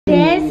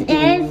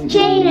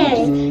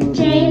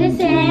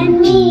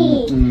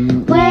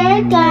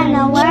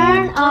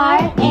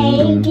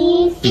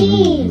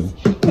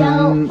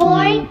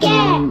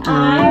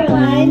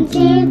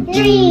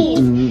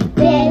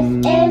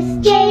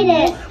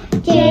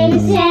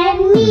Jadis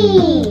and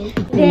me.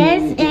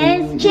 This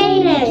is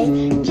Jadis,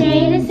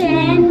 Jadis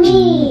and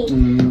me.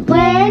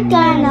 We're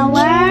gonna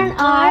learn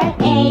our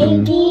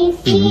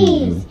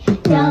ABCs.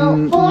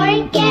 Don't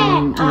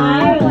forget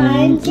our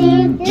 1, 2,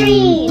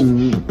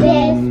 3s.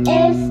 This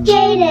is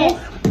Jadis,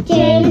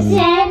 Jadis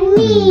and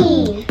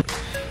me.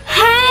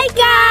 Hey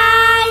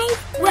guys!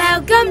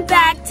 Welcome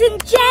back to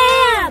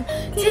Jam!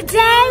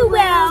 Today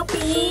we'll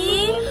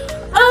be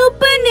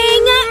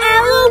opening a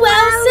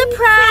L.O.L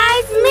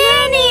surprise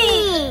mini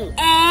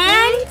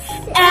and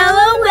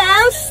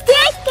L.O.L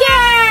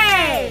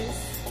stickers!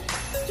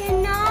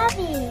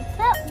 Janavi,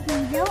 but we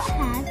don't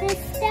have the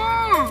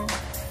stuff.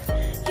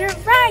 You're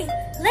right!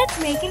 Let's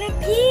make it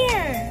appear!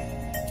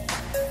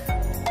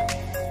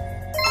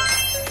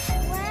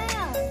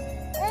 Wow,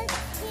 it's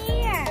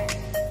here.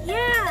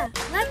 Yeah,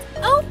 let's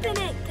open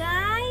it,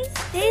 guys!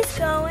 These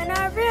go in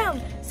our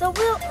room, so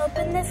we'll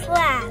open this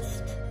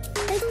last.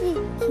 Look at the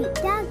cute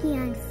doggy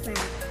on front.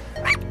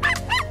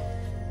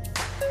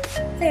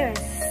 There are 6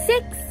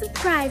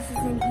 surprises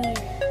in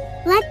here.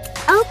 Let's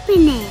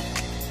open it.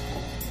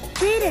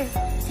 Jadis,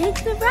 take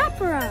the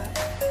wrapper off.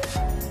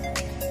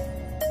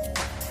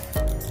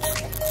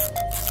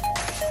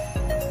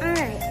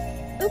 Alright,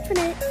 open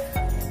it.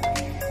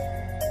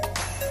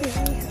 Here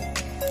we go.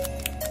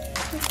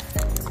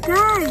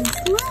 Guys,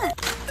 look!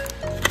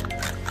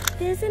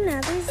 There's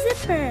another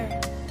zipper.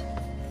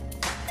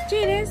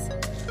 Jadis,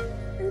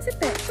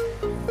 unzip it.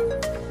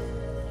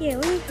 Here,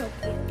 let me help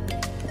you.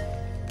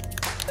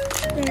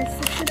 There's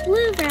just a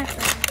blue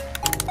wrapper.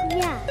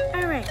 Yeah.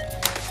 Alright,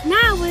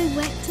 now we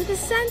went to the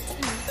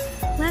center.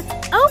 Let's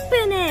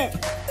open it.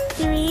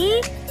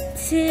 3,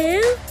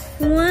 2,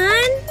 1.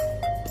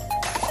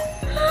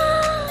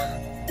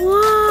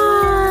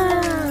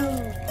 Whoa!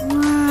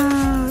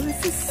 Whoa,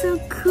 this is so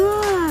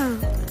cool.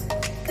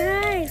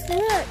 Guys,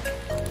 look.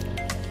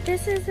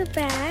 This is a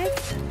bag,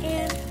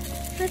 and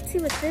let's see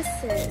what this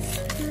is.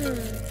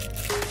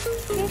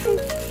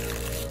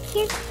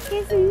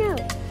 Here's a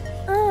note.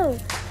 Oh,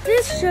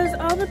 this shows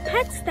all the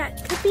pets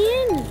that could be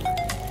in.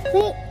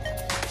 Wait,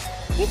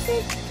 this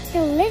is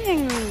the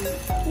living room.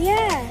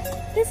 Yeah,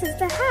 this is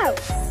the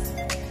house.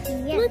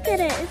 Yeah. Look at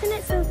it, isn't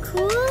it so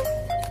cool?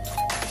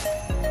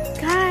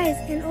 Guys,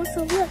 and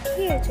also look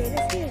here,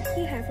 Jadis, here,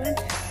 you have one.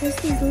 There's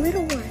these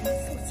little ones.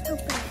 Let's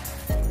open it.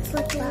 It's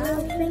like a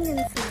little thing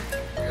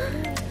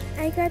inside.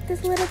 I got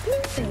this little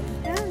pink thing.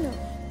 I don't know.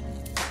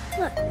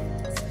 Look,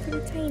 it's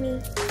pretty tiny.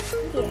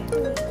 Here.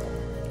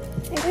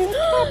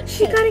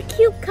 She got a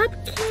cute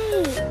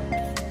cupcake.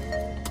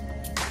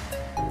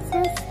 So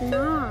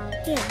small.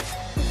 Here,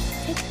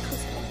 take a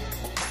closer look.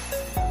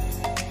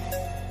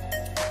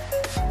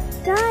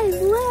 Guys,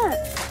 look.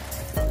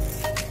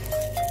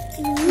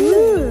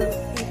 Ooh,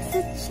 it's a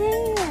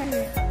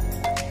chair.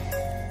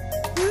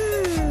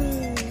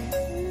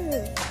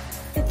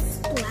 It's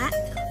black,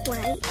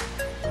 white,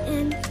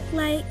 and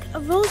like a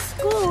rose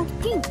gold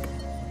pink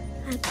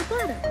at the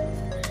bottom.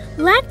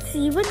 Let's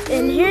see what's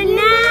in here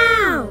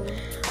now.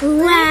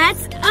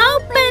 Let's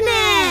open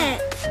it.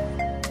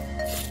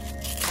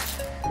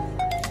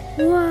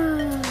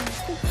 Whoa,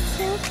 it's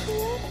so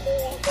fluffy.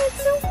 It's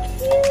so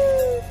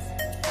cute.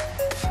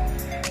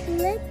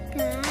 Look,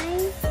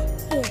 guys.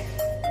 Here.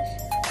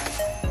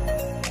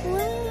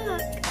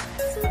 Look,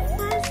 so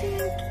fuzzy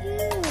and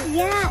cute.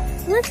 Yeah,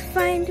 Let's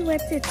find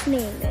what its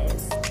name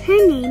is.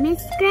 her name is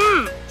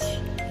Scratch.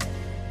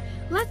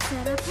 Let's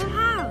set up her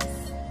house.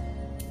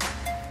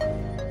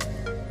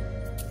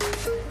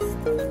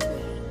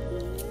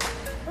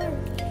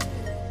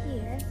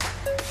 Here.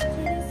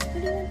 Jadis,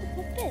 where do you want to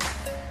put this?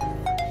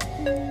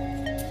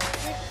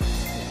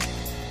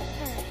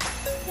 Alright.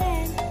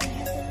 Then we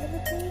have the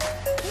little thing.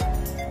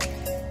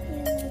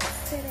 And let's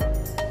set it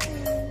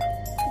here.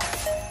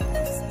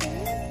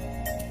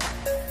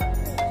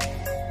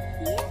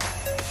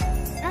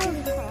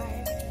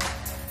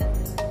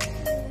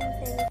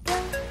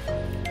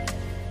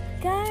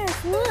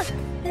 Guys, look!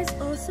 There's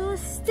also a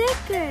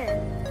sticker!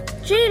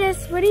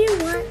 Jadis, where do you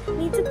want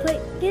me to put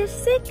your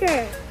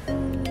sticker?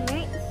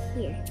 Right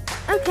here.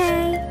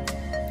 Okay.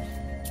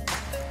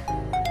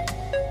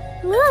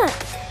 Look!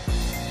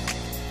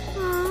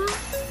 Aww.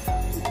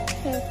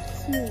 So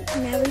cute.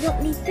 Now we don't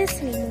need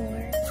this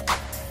anymore.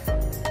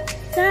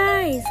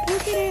 Guys,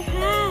 look at our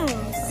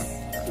house!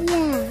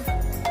 Yeah.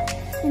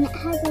 And it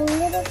has a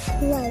little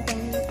plug on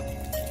it.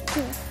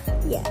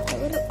 Yeah, a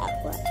little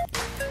outlet.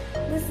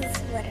 This is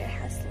what our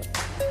house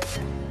looks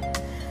like.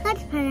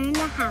 Let's put her in the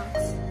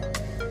house.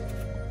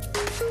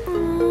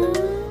 Aww,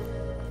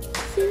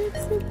 she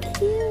looks so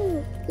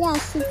cute. Yeah,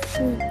 she's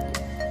sweet.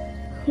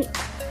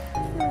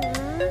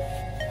 Aww.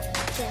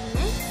 Then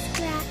let's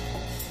scratch.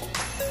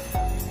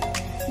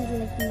 She's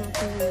looking at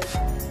the room.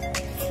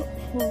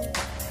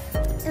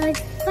 It was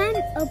fun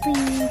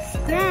opening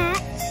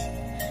Scratch.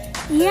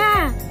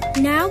 Yeah,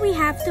 now we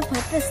have to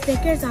put the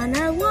stickers on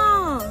our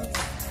walls.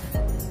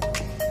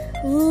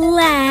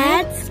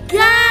 Let's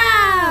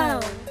go!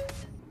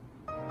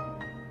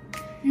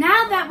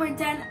 Now that we're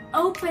done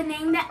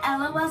opening the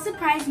L.O.L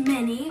surprise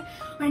mini,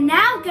 we're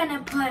now gonna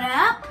put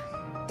up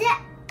The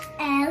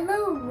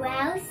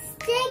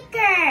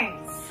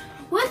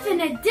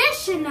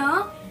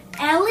original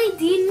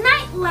LED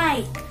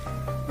nightlight.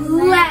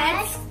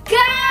 Let's go!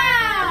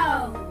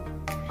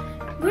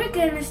 We're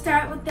gonna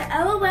start with the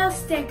L.O.L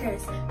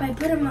stickers by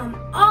putting them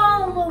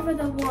all over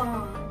the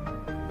wall.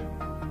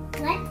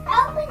 Let's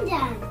open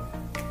them.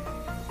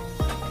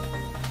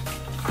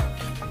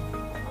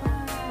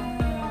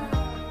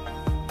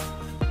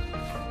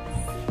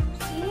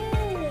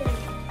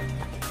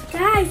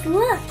 Guys,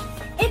 look!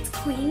 It's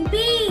Queen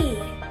Bee!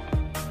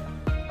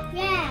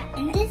 Yeah,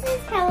 and this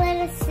is her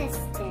little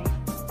sister.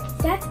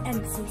 That's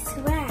MC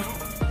Swag.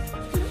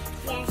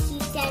 Yeah, she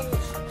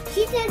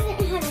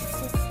doesn't have a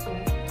sister,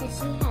 because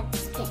she has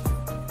kids.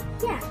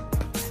 Yeah.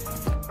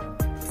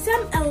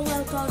 Some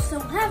L.O.L dolls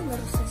don't have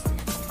little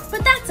sisters,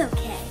 but that's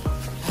okay.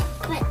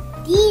 But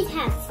these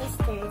have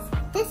sisters.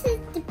 This is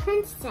the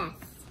princess.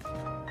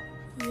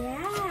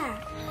 Yeah.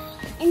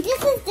 And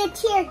this is the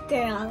tear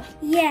girl.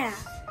 Yeah.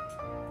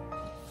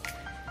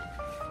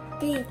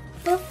 They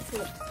both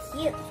look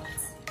cute.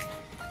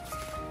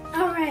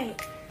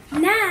 Alright,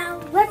 now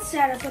let's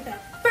start off with our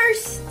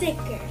first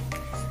sticker.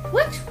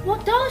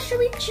 What doll should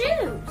we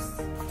choose?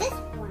 This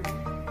one.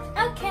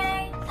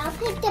 Okay. I'll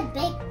pick the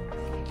big.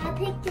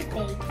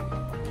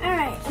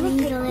 Alright, I'm gonna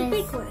pick the English.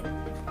 big one.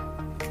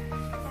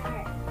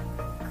 Alright.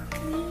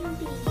 Queen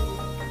Bee.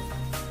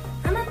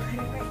 I'm gonna put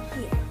it right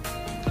here.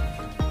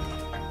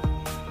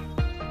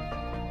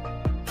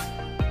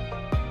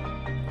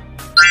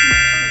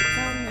 It's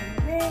on there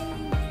very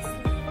nicely.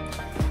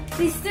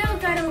 We still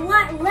got a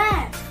lot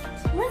left.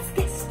 Let's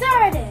get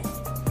started.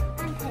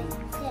 I'm putting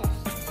this.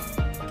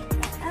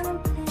 I'm gonna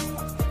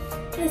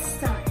put this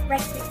star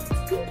right there. It's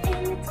pink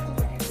and it's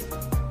glittery.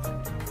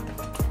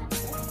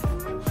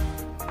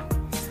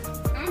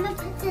 I'm gonna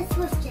put this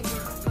swifter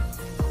now.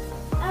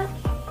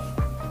 Okay.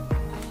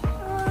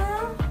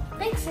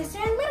 Big sister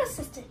and little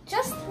sister,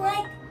 just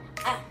like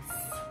us.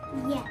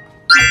 Yeah.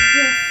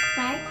 We're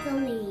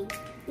sparkly.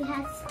 You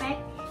have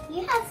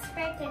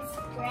sparkles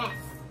dress.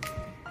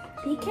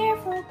 Be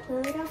careful, pull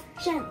it off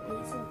gently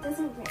so it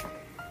doesn't rip.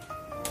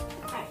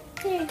 Alright,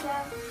 here you go.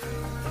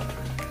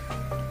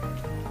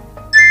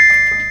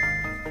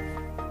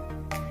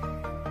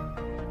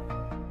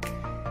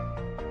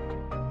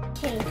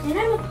 Okay, then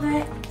I'm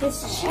gonna put this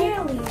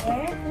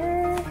cheerleader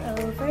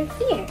over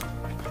here.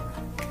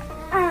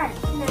 Alright,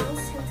 now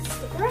it's time to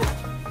stick around.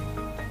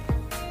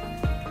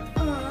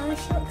 Aw,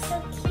 she looks so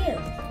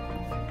cute.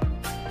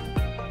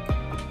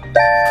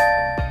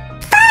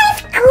 5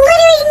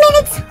 glittery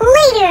minutes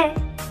later.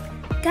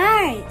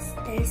 Guys,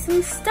 there's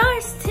some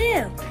stars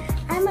too.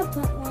 I'm gonna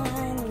put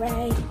one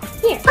right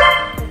here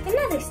with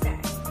another star.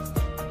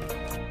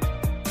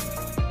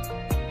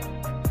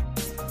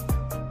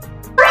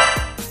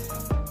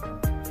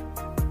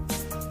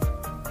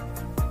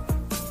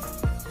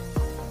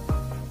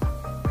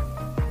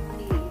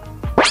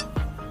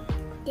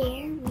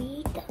 There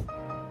we go.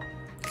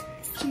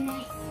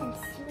 Nice and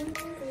smooth.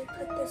 We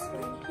put this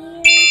one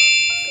here.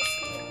 This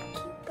little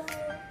cute bow.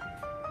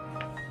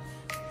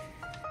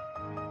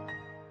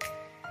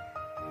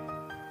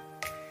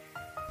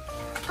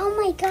 Oh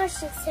my gosh,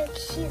 it's so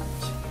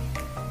cute.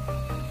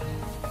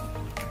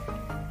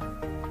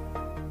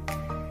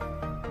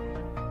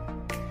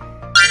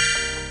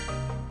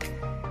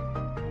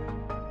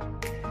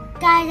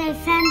 Guys, I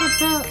found a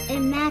boat.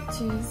 It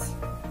matches.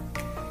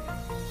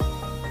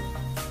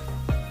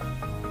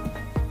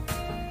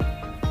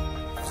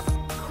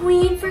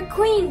 Queen for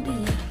Queen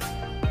Bee.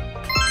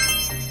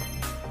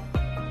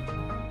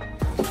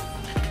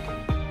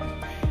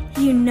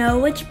 You know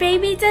which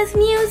baby does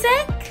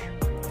music?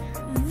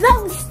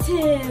 Those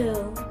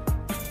two.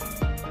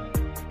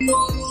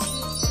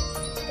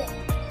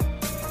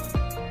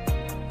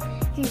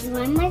 Here's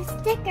one more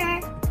sticker.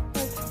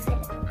 Let's put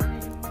it on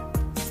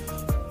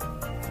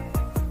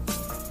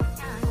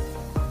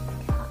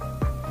top.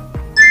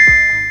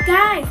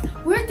 Guys,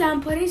 we're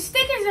done putting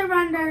stickers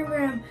around our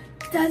room.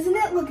 Doesn't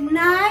it look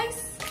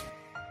nice?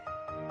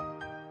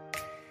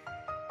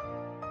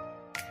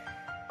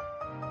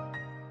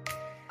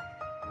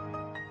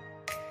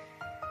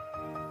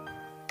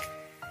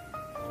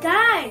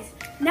 Guys,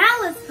 now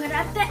let's put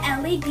up the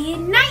LED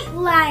night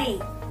light.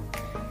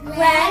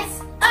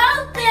 Let's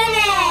open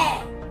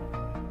it!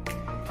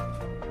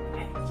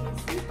 Alright,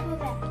 Jason, pull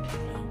that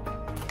thing.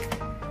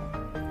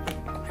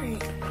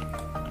 Alright,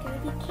 gotta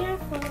be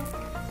careful.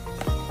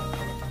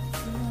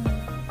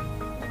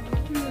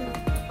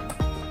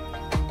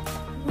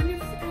 I wonder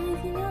if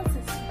anything else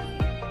is here.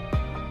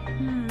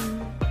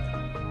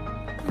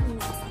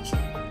 Let's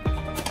check.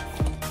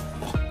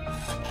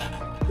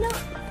 No,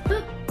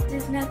 oop,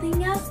 there's nothing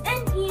else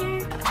in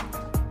here.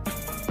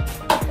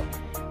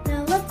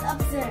 Now let's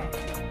observe.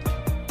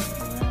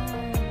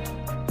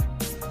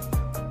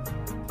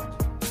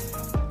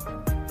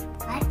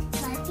 Let's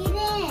plug it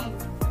in.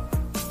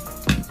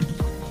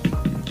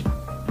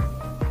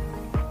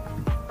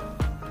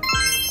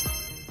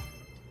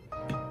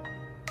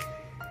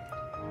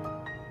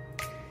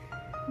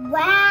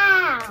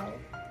 Wow!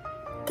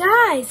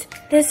 Guys,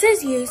 this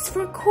is used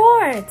for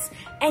cords,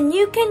 and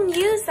you can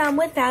use them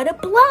without a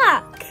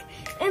block.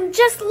 And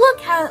just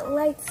look how it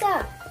lights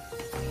up.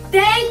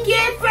 Thank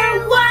you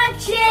for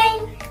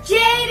watching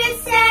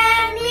Jadis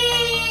and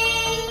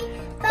me.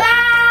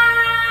 Bye.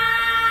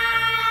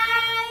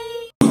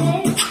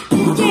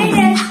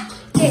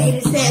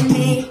 Jadis and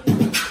me.